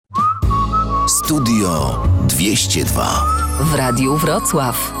Studio 202 w Radiu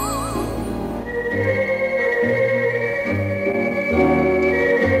Wrocław.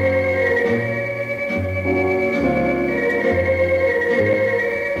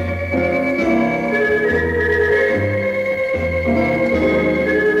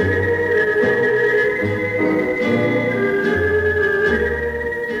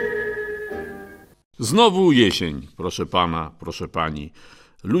 Znowu jesień, proszę pana, proszę pani.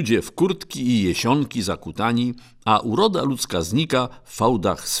 Ludzie w kurtki i jesionki zakutani, a uroda ludzka znika w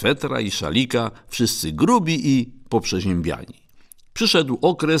fałdach swetra i szalika, wszyscy grubi i poprzeziębiani. Przyszedł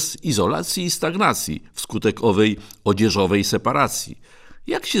okres izolacji i stagnacji wskutek owej odzieżowej separacji.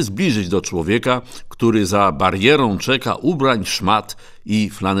 Jak się zbliżyć do człowieka, który za barierą czeka ubrań, szmat i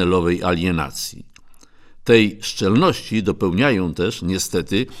flanelowej alienacji? Tej szczelności dopełniają też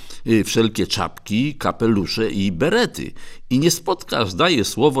niestety wszelkie czapki, kapelusze i berety. I nie spotkasz, daje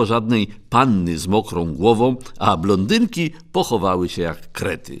słowo, żadnej panny z mokrą głową, a blondynki pochowały się jak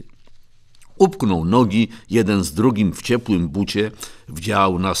krety. Upknął nogi jeden z drugim w ciepłym bucie,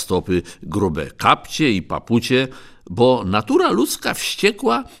 wdział na stopy grube kapcie i papucie, bo natura ludzka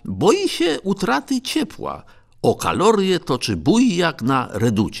wściekła boi się utraty ciepła. O kalorie toczy bój jak na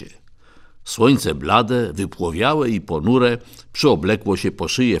reducie. Słońce blade, wypłowiałe i ponure przyoblekło się po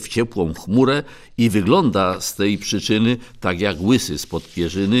szyję w ciepłą chmurę i wygląda z tej przyczyny tak jak łysy spod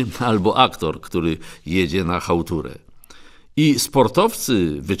pierzyny albo aktor, który jedzie na chałturę. I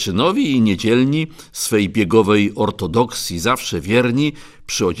sportowcy wyczynowi i niedzielni, swej biegowej ortodoksji zawsze wierni,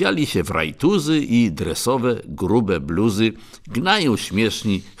 przyodziali się w rajtuzy i dresowe, grube bluzy, gnają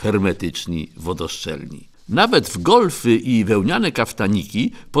śmieszni, hermetyczni, wodoszczelni. Nawet w golfy i wełniane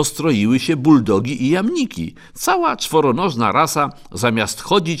kaftaniki postroiły się buldogi i jamniki. Cała czworonożna rasa, zamiast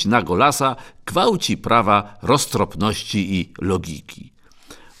chodzić na golasa, gwałci prawa roztropności i logiki.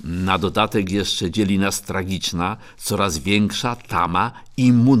 Na dodatek jeszcze dzieli nas tragiczna, coraz większa tama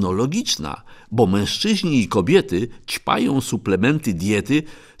immunologiczna, bo mężczyźni i kobiety ćpają suplementy diety,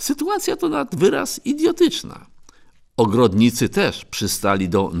 sytuacja to nad wyraz idiotyczna. Ogrodnicy też przystali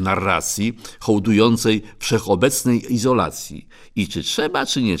do narracji hołdującej wszechobecnej izolacji i czy trzeba,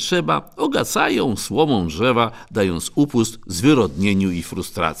 czy nie trzeba, ogacają słomą drzewa, dając upust zwyrodnieniu i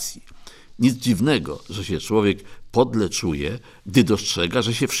frustracji. Nic dziwnego, że się człowiek podle czuje, gdy dostrzega,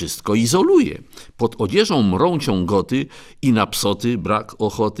 że się wszystko izoluje. Pod odzieżą mrą ciągoty i na psoty brak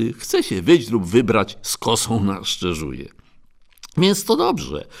ochoty, chce się wyjść lub wybrać, z kosą naszczerzuje. Więc to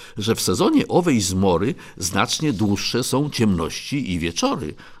dobrze, że w sezonie owej zmory znacznie dłuższe są ciemności i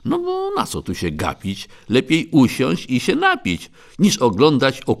wieczory. No bo na co tu się gapić? Lepiej usiąść i się napić, niż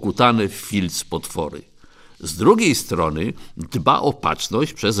oglądać okutane w filc potwory. Z drugiej strony dba o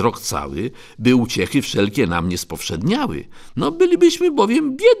opatrzność przez rok cały, by uciechy wszelkie nam nie spowszedniały. No bylibyśmy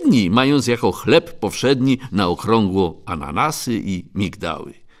bowiem biedni, mając jako chleb powszedni na okrągło ananasy i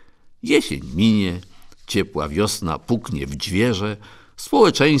migdały. Jesień minie, ciepła wiosna puknie w dźwierze,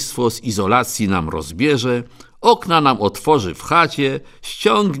 społeczeństwo z izolacji nam rozbierze, okna nam otworzy w chacie,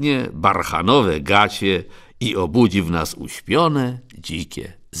 ściągnie barchanowe gacie i obudzi w nas uśpione,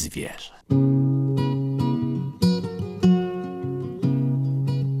 dzikie zwierzę.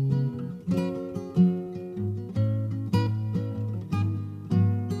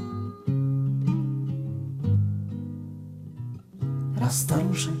 Raz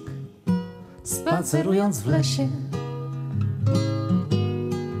staruszek, spacerując w lesie,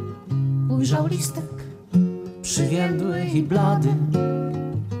 ujrzał listek przywiędły i blady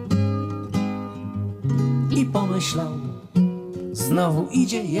i pomyślał, znowu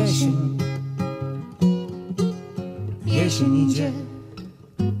idzie jesień. Jesień idzie,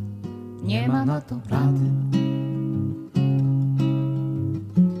 nie ma na to rady.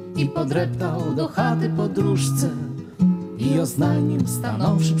 I podreptał do chaty podróżce i oznajmił,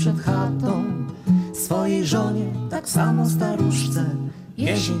 stanąwszy przed chatą, swojej żonie, tak samo staruszce: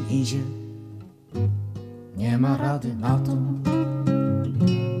 jesień idzie, nie ma rady na to.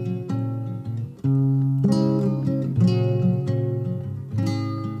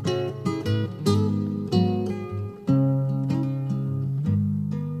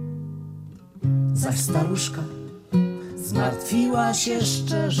 Zaś staruszka zmartwiła się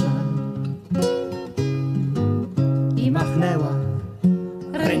szczerze i machnęła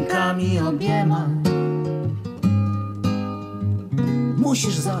rękami obiema.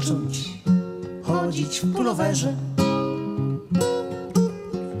 Musisz zacząć chodzić w pulowerze.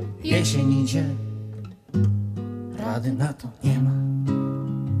 Jesień idzie, rady na to nie ma.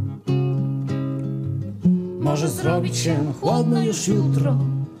 Może zrobić się chłodno już jutro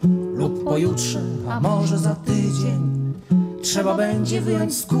lub pojutrze, a może za tydzień. trzeba będzie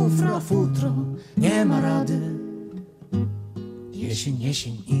wyjąć z kufra futro. Nie ma rady,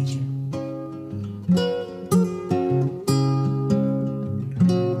 jesień idzie.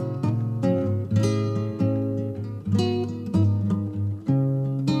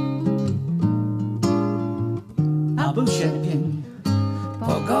 A był sierpień,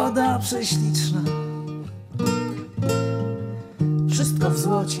 pogoda prześliczna, wszystko w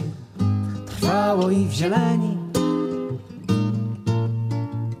złocie trwało i w zieleni.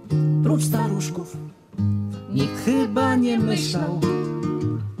 Prócz staruszków nikt chyba nie myślał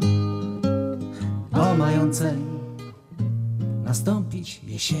o mającej nastąpić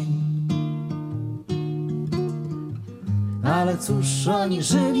jesieni. Ale cóż, oni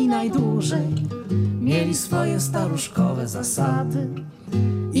żyli najdłużej, mieli swoje staruszkowe zasady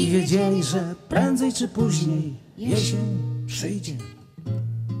i wiedzieli, że prędzej czy później jesień przyjdzie.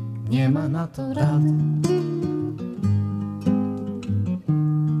 Nie ma na to rady.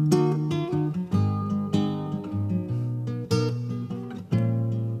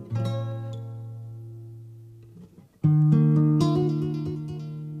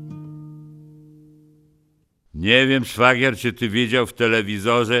 Nie wiem, szwagier, czy ty widział w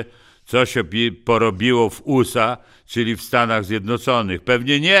telewizorze, co się porobiło w USA, czyli w Stanach Zjednoczonych.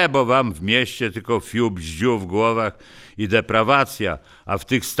 Pewnie nie, bo wam w mieście tylko fiu, bździu w głowach i deprawacja. A w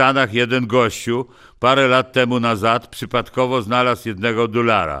tych Stanach jeden gościu parę lat temu nazad przypadkowo znalazł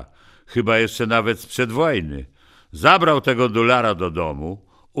 $1. Chyba jeszcze nawet sprzed wojny. Zabrał tego $1 do domu,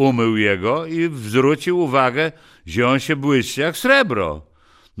 umył jego i zwrócił uwagę, że on się błyszczy jak srebro.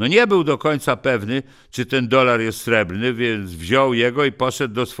 No nie był do końca pewny, czy ten $1 jest srebrny, więc wziął jego i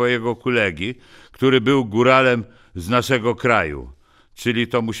poszedł do swojego kolegi, który był góralem z naszego kraju. Czyli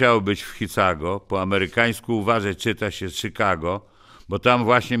to musiało być w Chicago, po amerykańsku uważaj, czyta się Chicago, bo tam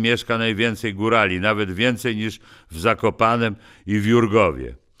właśnie mieszka najwięcej górali, nawet więcej niż w Zakopanem i w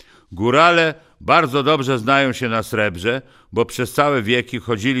Jurgowie. Górale bardzo dobrze znają się na srebrze, bo przez całe wieki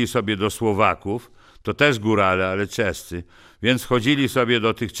chodzili sobie do Słowaków, to też górale, ale czescy, więc chodzili sobie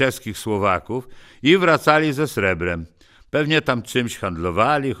do tych czeskich Słowaków i wracali ze srebrem. Pewnie tam czymś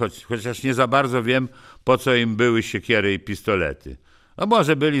handlowali, chociaż nie za bardzo wiem, po co im były siekiery i pistolety. A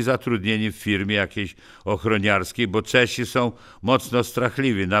może byli zatrudnieni w firmie jakiejś ochroniarskiej, bo Czesi są mocno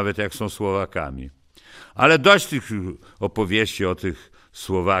strachliwi, nawet jak są Słowakami. Ale dość tych opowieści o tych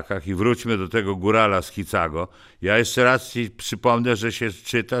Słowakach i wróćmy do tego górala z Chicago. Ja jeszcze raz ci przypomnę, że się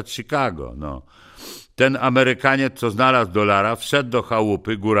czyta Chicago. No. Ten Amerykaniec, co znalazł $1, wszedł do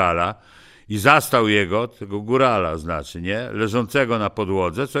chałupy górala i zastał tego górala znaczy, nie, leżącego na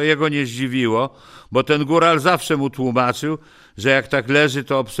podłodze, co jego nie zdziwiło, bo ten góral zawsze mu tłumaczył, że jak tak leży,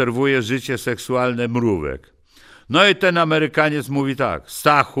 to obserwuje życie seksualne mrówek. No i ten Amerykaniec mówi tak: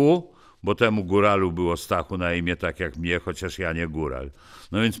 Stachu, bo temu góralu było Stachu na imię, tak jak mnie, chociaż ja nie góral.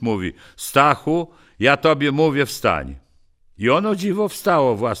 No więc mówi: Stachu, ja tobie mówię, wstań. I on o dziwo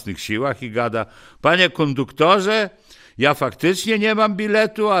wstało o własnych siłach i gada: panie konduktorze, ja faktycznie nie mam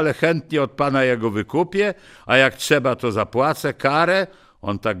biletu, ale chętnie od pana jego wykupię, a jak trzeba, to zapłacę karę.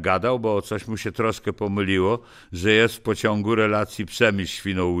 On tak gadał, bo o coś mu się troszkę pomyliło, że jest w pociągu relacji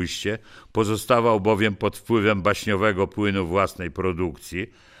Przemyśl-Świnoujście, pozostawał bowiem pod wpływem baśniowego płynu własnej produkcji,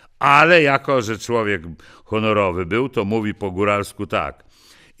 ale jako, że człowiek honorowy był, to mówi po góralsku tak: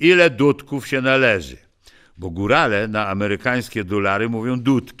 ile dudków się należy? Bo górale na amerykańskie dolary mówią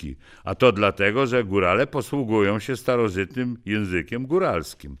dudki, a to dlatego, że górale posługują się starożytnym językiem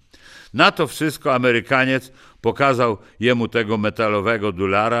góralskim. Na to wszystko Amerykaniec pokazał jemu tego metalowego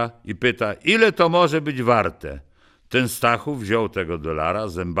 $1 i pyta: ile to może być warte? Ten Stachu wziął tego $1,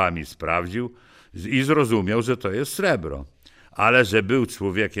 zębami sprawdził i zrozumiał, że to jest srebro. Ale że był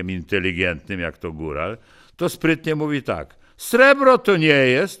człowiekiem inteligentnym jak to góral, to sprytnie mówi tak: srebro to nie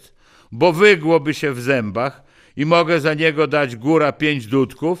jest, bo wygłoby się w zębach i mogę za niego dać góra 5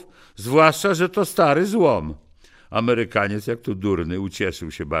 dudków, zwłaszcza, że to stary złom. Amerykaniec, jak to durny,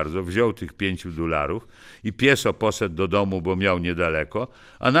 ucieszył się bardzo, wziął tych $5 i pieszo poszedł do domu, bo miał niedaleko,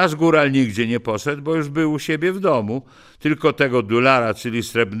 a nasz góral nigdzie nie poszedł, bo już był u siebie w domu, tylko tego $1, czyli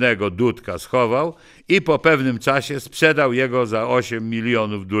srebrnego dudka, schował i po pewnym czasie sprzedał jego za $8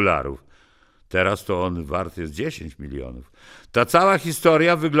 milionów. Teraz to on wart jest 10 milionów. Ta cała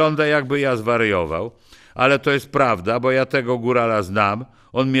historia wygląda, jakby ja zwariował, ale to jest prawda, bo ja tego górala znam,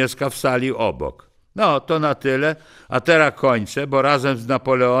 on mieszka w sali obok. No, to na tyle, a teraz kończę, bo razem z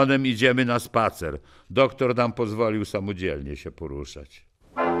Napoleonem idziemy na spacer. Doktor nam pozwolił samodzielnie się poruszać.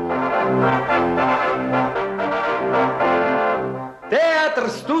 Teatr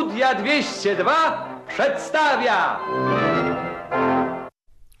Studia 202 przedstawia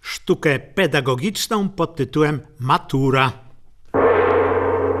sztukę pedagogiczną pod tytułem Matura.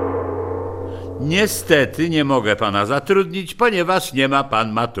 Niestety nie mogę pana zatrudnić, ponieważ nie ma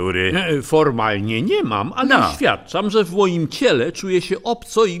pan matury. Formalnie nie mam, ale oświadczam, że w moim ciele czuję się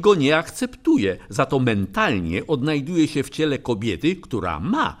obco i go nie akceptuję. Za to mentalnie odnajduję się w ciele kobiety, która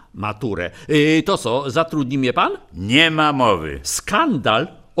ma maturę. To co, zatrudni mnie pan? Nie ma mowy. Skandal!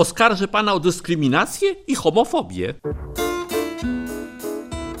 Oskarżę pana o dyskryminację i homofobię.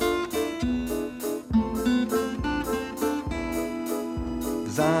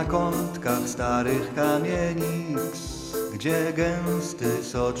 W zakątkach starych kamienic, gdzie gęsty,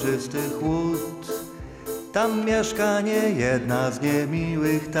 soczysty chłód, tam mieszka nie jedna z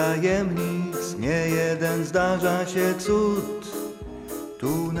niemiłych tajemnic, nie jeden zdarza się cud.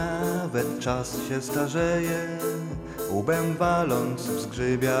 Tu nawet czas się starzeje, łbem waląc w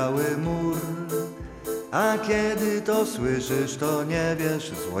zgrzybiały mur. A kiedy to słyszysz, to nie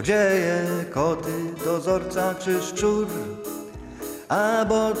wiesz, złodzieje, koty, dozorca czy szczur. A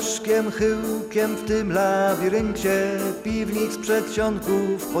boczkiem, chyłkiem w tym labiryncie piwnic,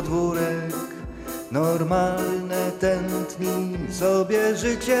 przedsionków, podwórek normalne tętni sobie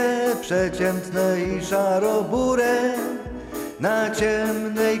życie, przeciętne i szarobure. Na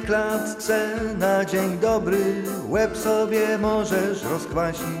ciemnej klatce na dzień dobry łeb sobie możesz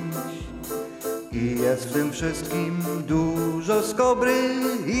rozkwasić. I jest w tym wszystkim dużo skobry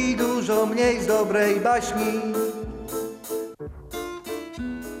i dużo mniej z dobrej baśni.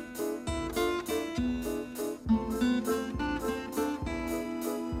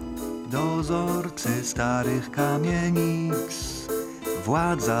 Dozorcy starych kamienic,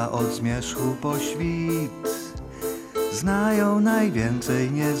 władza od zmierzchu po świt, znają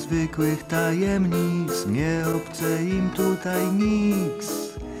najwięcej niezwykłych tajemnic, nie obce im tutaj nic.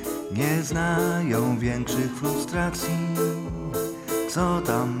 Nie znają większych frustracji, co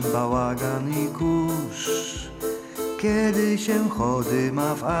tam bałagan i kurz. Kiedy się chody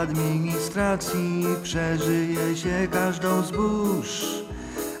ma w administracji, przeżyje się każdą zbóż.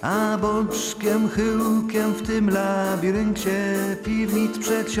 A boczkiem, chyłkiem w tym labiryncie piwnic,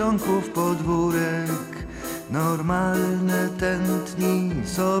 przedsionków, podwórek normalne tętni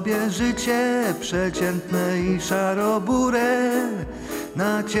sobie życie, przeciętne i szarobure.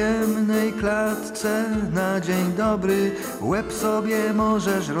 Na ciemnej klatce na dzień dobry łeb sobie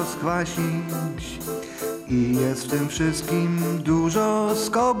możesz rozkwasić. I jest w tym wszystkim dużo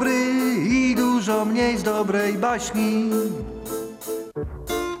skobry i dużo mniej z dobrej baśni.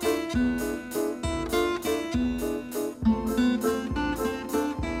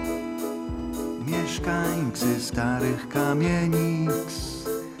 Mieszkańcy starych kamienic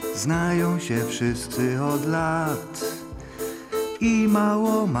znają się wszyscy od lat i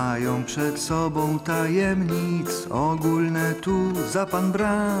mało mają przed sobą tajemnic, ogólne tu za pan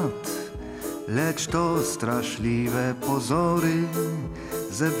brat. Lecz to straszliwe pozory,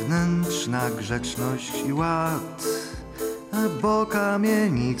 zewnętrzna grzeczność i ład. Bo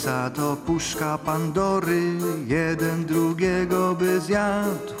kamienica to puszka Pandory, jeden drugiego by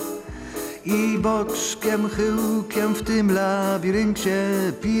zjadł. I boczkiem, chyłkiem w tym labiryncie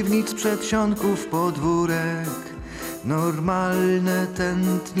piwnic, przedsionków, podwórek normalne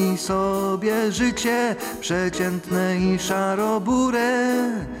tętni sobie życie, przeciętne i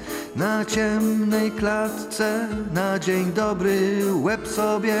szarobure. Na ciemnej klatce na dzień dobry łeb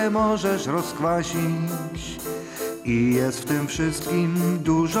sobie możesz rozkwasić. I jest w tym wszystkim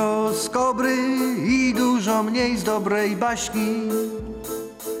dużo skobry i dużo mniej z dobrej baśni.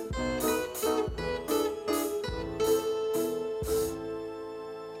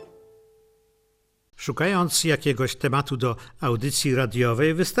 Szukając jakiegoś tematu do audycji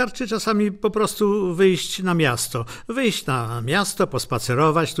radiowej, wystarczy czasami po prostu wyjść na miasto. Wyjść na miasto,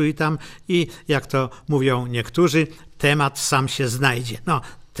 pospacerować tu i tam i, jak to mówią niektórzy, temat sam się znajdzie. No,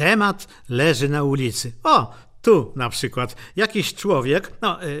 temat leży na ulicy. O, tu na przykład jakiś człowiek,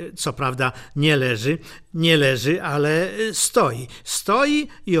 co prawda nie leży, ale stoi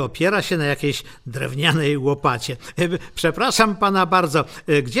i opiera się na jakiejś drewnianej łopacie. Przepraszam pana bardzo,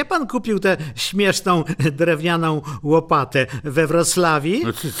 gdzie pan kupił tę śmieszną drewnianą łopatę? We Wrocławii?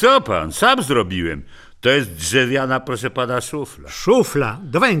 No co pan, sam zrobiłem. To jest drzewiana, proszę pana, szufla. Szufla?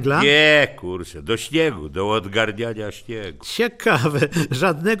 Do węgla? Nie, kurczę, do śniegu, do odgarniania śniegu. Ciekawe,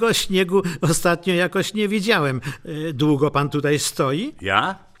 żadnego śniegu ostatnio jakoś nie widziałem. Długo pan tutaj stoi?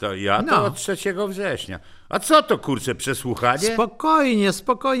 Ja? To od 3 września. A co to, kurczę, przesłuchanie?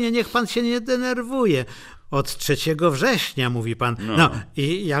 Spokojnie, niech pan się nie denerwuje. Od 3 września, mówi pan. No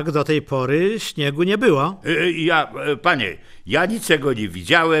i jak do tej pory śniegu nie było? Panie, ja niczego nie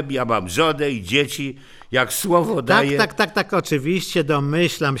widziałem, ja mam żonę i dzieci jak słowo daje. Tak, oczywiście,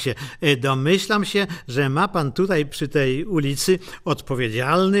 domyślam się, że ma pan tutaj przy tej ulicy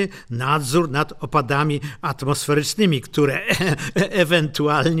odpowiedzialny nadzór nad opadami atmosferycznymi, które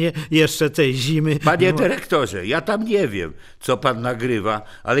ewentualnie jeszcze tej zimy... Panie dyrektorze, ja tam nie wiem, co pan nagrywa,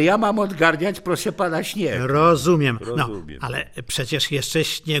 ale ja mam odgarniać, proszę pana, śnieg. Rozumiem. No, ale przecież jeszcze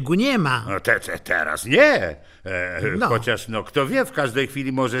śniegu nie ma. No teraz nie. Chociaż, kto wie, w każdej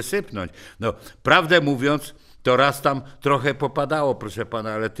chwili może sypnąć. Prawdę mówiąc, to raz tam trochę popadało, proszę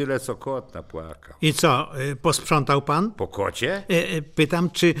pana, ale tyle, co kot napłakał. I co, posprzątał pan? Po kocie? Pytam,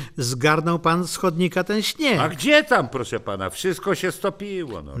 czy zgarnął pan z chodnika ten śnieg? A gdzie tam, proszę pana? Wszystko się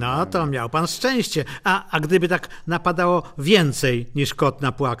stopiło. No to miał pan szczęście. A gdyby tak napadało więcej niż kot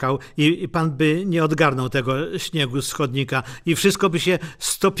napłakał i pan by nie odgarnął tego śniegu z chodnika i wszystko by się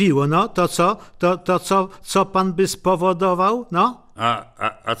stopiło, to co? Co pan by spowodował?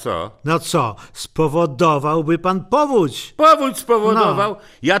 A co? No co? Spowodowałby pan powódź. Powódź spowodował?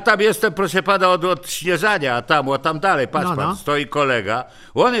 Ja tam jestem, proszę pana, od odśnieżania, a tam dalej, patrz pan, stoi kolega,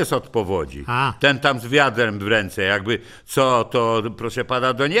 on jest od powodzi. Ten tam z wiadrem w ręce, jakby co, to proszę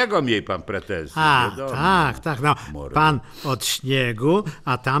pana, do niego miej pan pretensje. Tak, pan od śniegu,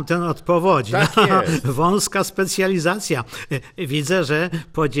 a tamten od powodzi. Tak jest. Wąska specjalizacja. Widzę, że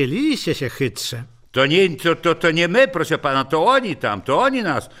podzieliliście się chytrze. To nie my, proszę pana, to oni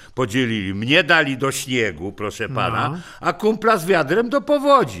nas podzielili. Mnie dali do śniegu, proszę pana, a kumpla z wiadrem do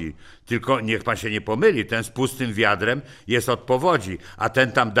powodzi. Tylko niech pan się nie pomyli, ten z pustym wiadrem jest od powodzi, a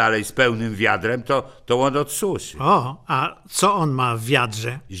ten tam dalej z pełnym wiadrem to on od suszy. A co on ma w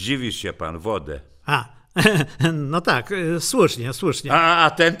wiadrze? Zdziwisz się pan, wodę. No tak, słusznie.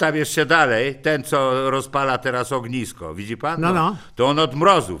 A ten tam jeszcze dalej, ten co rozpala teraz ognisko, widzi pan? No. To on od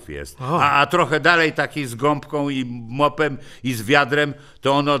mrozów jest. A trochę dalej taki z gąbką i mopem i z wiadrem,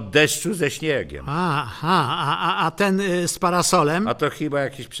 to on od deszczu ze śniegiem. A ten z parasolem? A to chyba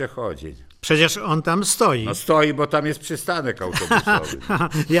jakiś przechodzień. Przecież on tam stoi. Stoi, bo tam jest przystanek autobusowy.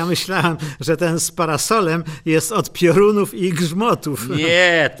 Ja myślałem, że ten z parasolem jest od piorunów i grzmotów.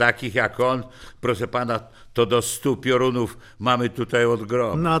 Nie, takich jak on, proszę pana, to do 100 piorunów mamy tutaj od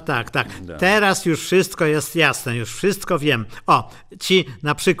gromu. No tak. Teraz już wszystko jest jasne, już wszystko wiem. Ci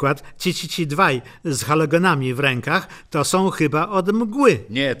na przykład, ci dwaj z halogenami w rękach, to są chyba od mgły.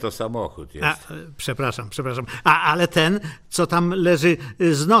 Nie, to samochód jest. Przepraszam. Ale ten, co tam leży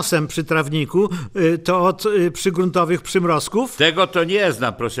z nosem przy trawniku, to od przygruntowych przymrozków? Tego to nie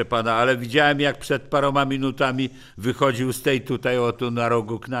znam, proszę pana, ale widziałem, jak przed paroma minutami wychodził z tej tutaj tu na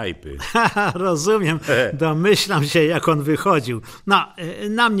rogu knajpy. Rozumiem. Domyślam się, jak on wychodził.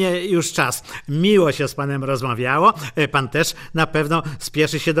 Na mnie już czas. Miło się z panem rozmawiało. Pan też na pewno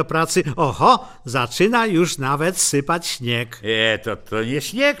spieszy się do pracy. Zaczyna już nawet sypać śnieg. To nie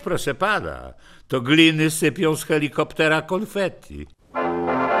śnieg, proszę pana. To gliny sypią z helikoptera konfetti.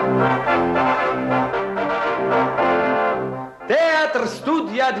 Teatr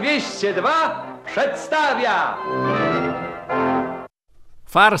Studia 202 przedstawia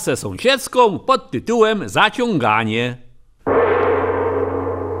Farsę sąsiedzką pod tytułem Zaciąganie.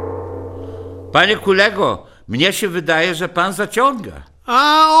 Panie kolego, mnie się wydaje, że pan zaciąga.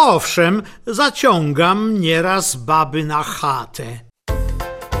 Owszem, zaciągam nieraz baby na chatę.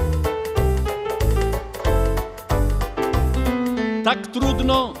 Tak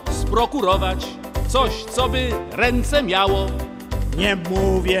trudno sprokurować coś, co by ręce miało. Nie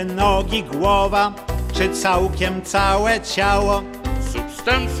mówię nogi, głowa, czy całkiem całe ciało.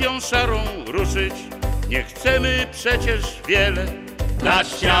 Substancją szarą ruszyć nie chcemy przecież wiele. Dać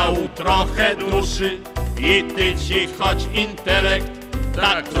ciału trochę duszy i tyci choć intelekt.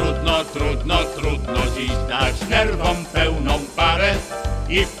 Tak trudno dziś dać nerwom pełną parę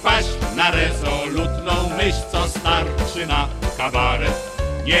i wpaść na rezolutną myśl, co starczy na kabaret.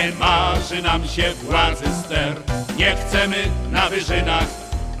 Nie marzy nam się władzy ster, nie chcemy na wyżynach,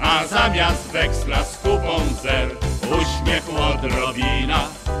 a zamiast weksla z kupą zer, uśmiechu odrobina.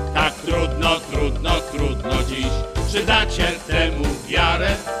 Tak trudno dziś, czy dacie temu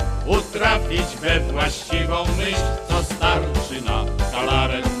wiarę, utrafić we właściwą myśl, co starczy na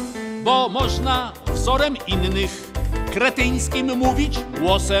kabaret. Bo można wzorem innych, kretyńskim mówić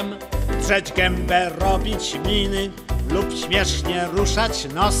głosem, Drzeć gębę, robić miny lub śmiesznie ruszać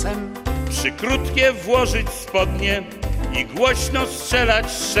nosem. Przykrótkie włożyć spodnie i głośno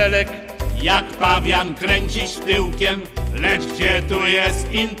strzelać szelek. jak pawian kręcić tyłkiem, lecz gdzie tu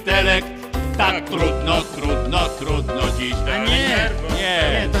jest intelekt? Tak trudno dziś dać nerwom.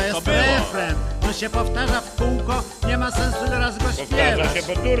 Nie, to jest refren. co się powtarza w kółko, nie ma sensu teraz go Powtarza śpiewać.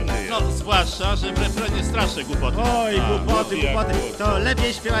 się, bo durny jest. No, zwłaszcza, że w refrenie straszne głupoty. Oj, głupoty, jak głupoty, głupoty. to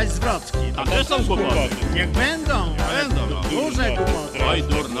lepiej śpiewać zwrotki. A też są głupoty. Niech będą, ale Będą, no. duże głupoty. Oj,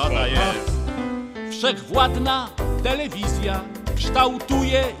 durnota jest. Wszechwładna telewizja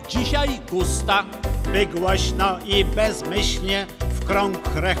kształtuje dzisiaj gusta. By głośno i bezmyślnie w krąg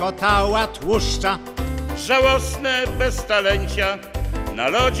rechotała tłuszcza. Żałosne beztalencia na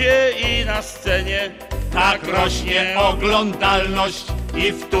lodzie i na scenie. Tak rośnie oglądalność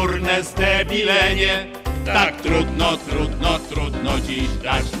i wtórne zdebilenie. Tak trudno dziś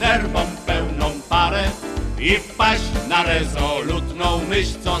dać nerwom pełną parę i wpaść na rezolutną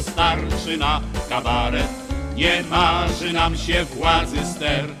myśl, co starczy na kabaret. Nie marzy nam się władzy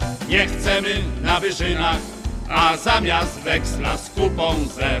ster, nie chcemy na wyżynach, a zamiast weksla z kupą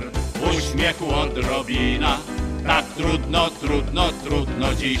zer, uśmiechu odrobina. Tak trudno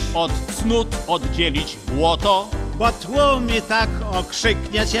dziś od cnót oddzielić błoto. Bo tłum i tak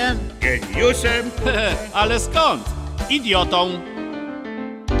okrzyknie cię. Geniuszem. Ale skąd? Idiotą.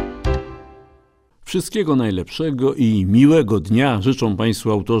 Wszystkiego najlepszego i miłego dnia życzą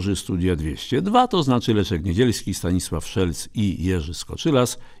Państwu autorzy Studia 202, to znaczy Leszek Niedzielski, Stanisław Szelc i Jerzy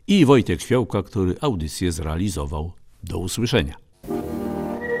Skoczylas i Wojtek Świałka, który audycję zrealizował. Do usłyszenia.